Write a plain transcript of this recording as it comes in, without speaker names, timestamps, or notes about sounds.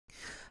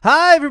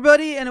Hi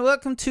everybody and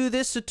welcome to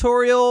this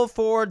tutorial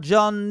for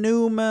John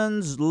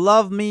Newman's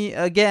Love Me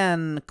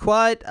Again.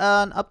 Quite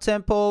an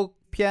up-tempo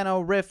piano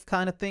riff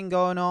kind of thing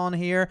going on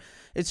here.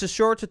 It's a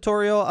short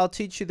tutorial. I'll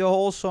teach you the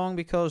whole song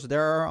because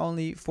there are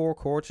only 4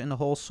 chords in the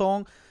whole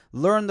song.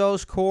 Learn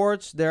those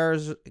chords.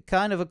 There's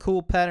kind of a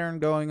cool pattern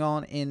going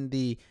on in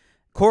the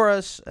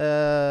chorus.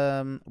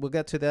 We'll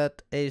get to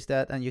that, ace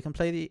that, and you can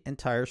play the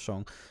entire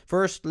song.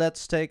 First,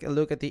 let's take a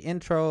look at the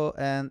intro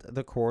and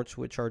the chords,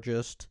 which are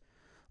just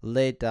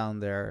laid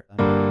down there.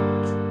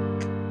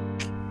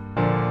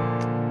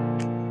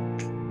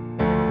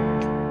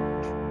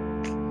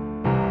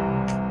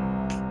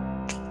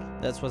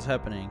 That's what's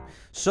happening.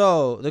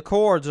 So the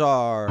chords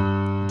are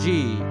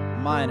G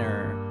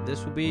minor.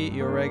 This will be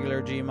your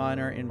regular G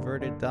minor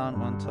inverted down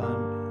one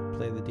time.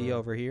 Play the D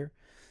over here.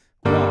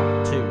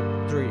 1,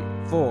 2, 3,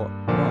 4.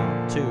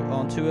 1, 2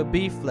 onto a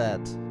B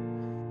flat.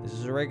 This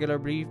is a regular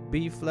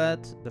B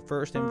flat. The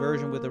first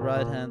inversion with the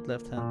right hand,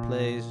 left hand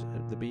plays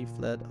the B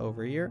flat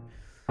over here.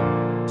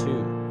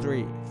 2,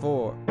 3,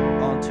 4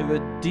 onto a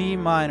D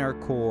minor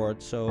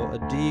chord. So a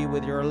D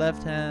with your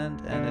left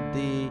hand and a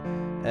D,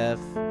 F,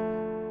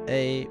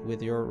 A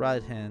with your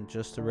right hand.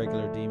 Just a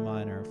regular D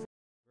minor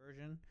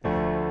inversion.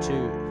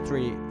 2,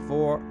 3,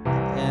 4,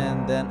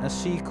 and then a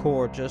C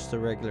chord, just a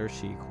regular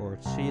C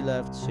chord. C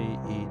left, C,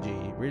 E, G.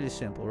 Really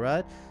simple,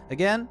 right?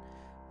 Again.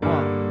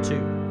 1,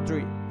 2,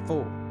 3,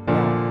 4.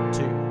 1,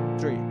 2,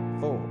 3,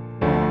 4.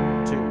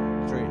 1, 2,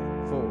 3,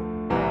 4.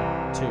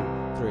 1, 2,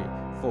 3,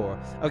 4.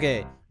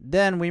 Okay,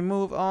 then we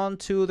move on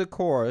to the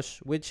chorus,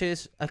 which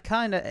is a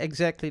kind of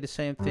exactly the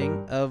same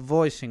thing,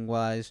 voicing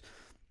wise.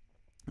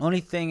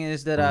 Only thing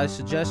is that I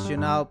suggest you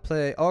now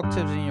play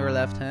octaves in your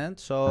left hand.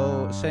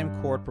 So same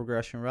chord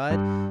progression, right?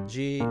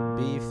 G,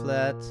 B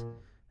flat,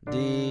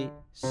 D,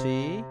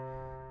 C.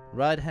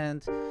 Right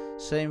hand,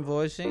 same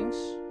voicings.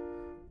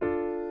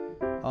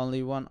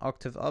 Only 1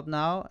 octave up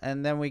now,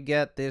 and then we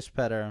get this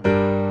pattern.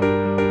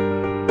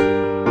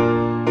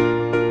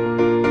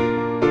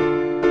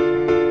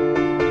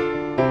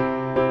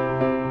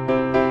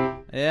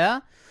 Yeah,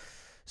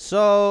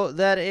 so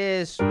that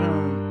is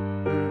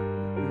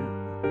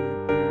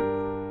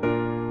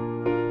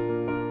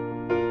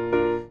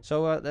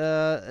so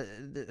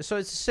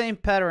it's the same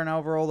pattern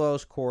over all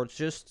those chords.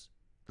 Just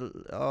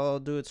I'll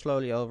do it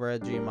slowly over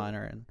at G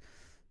minor and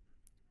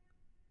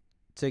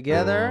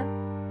together.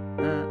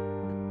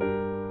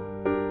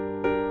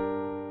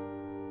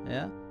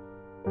 Yeah,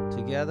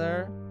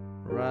 together,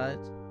 right,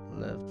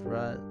 left,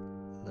 right,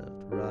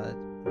 left, right,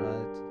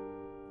 right.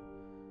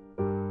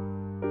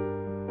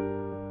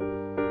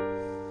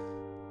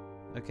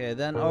 Okay,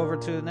 then over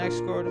to the next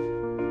chord,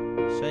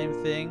 same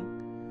thing.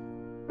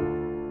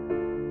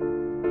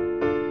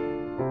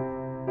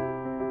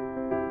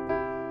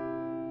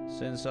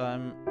 Since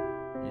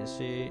you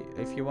see,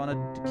 if you want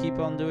to keep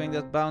on doing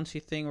that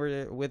bouncy thing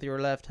with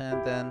your left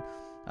hand, then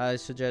I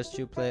suggest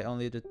you play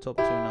only the top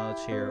 2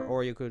 notes here,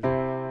 or you could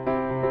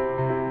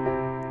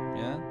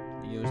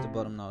use the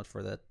bottom note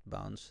for that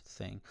bounce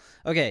thing.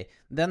 Okay,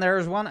 then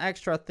there's one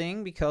extra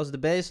thing, because the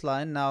bass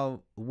line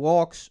now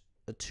walks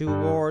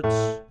towards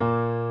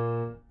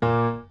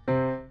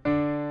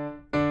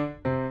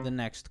the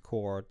next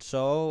chord.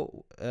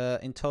 So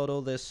in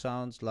total this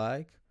sounds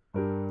like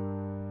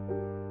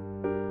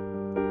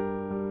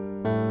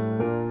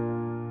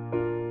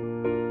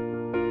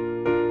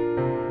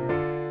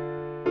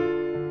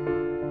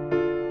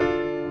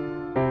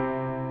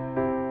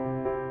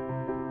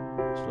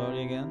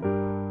slowly again.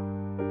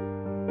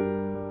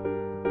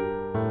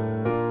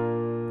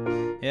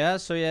 Yeah,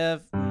 so you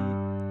have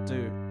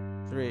 2,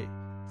 3,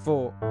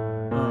 4.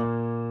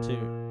 1,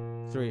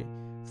 2, 3,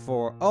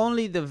 4.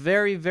 Only the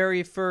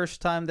very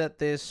first time that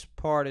this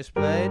part is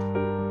played.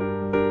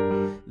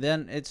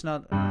 Then it's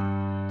not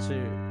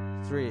 2,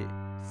 3,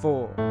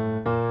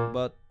 4,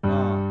 but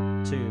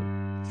 1, 2,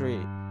 3,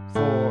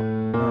 4.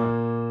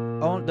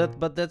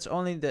 But that's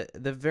only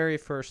the very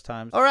first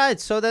time. Alright,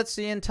 so that's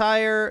the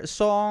entire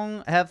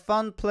song. Have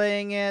fun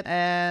playing it,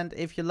 and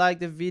if you like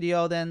the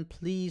video, then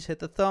please hit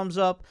the thumbs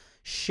up,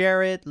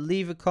 share it,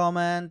 leave a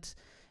comment,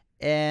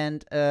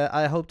 and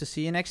I hope to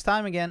see you next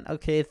time again.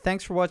 Okay,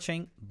 thanks for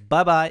watching.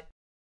 Bye bye.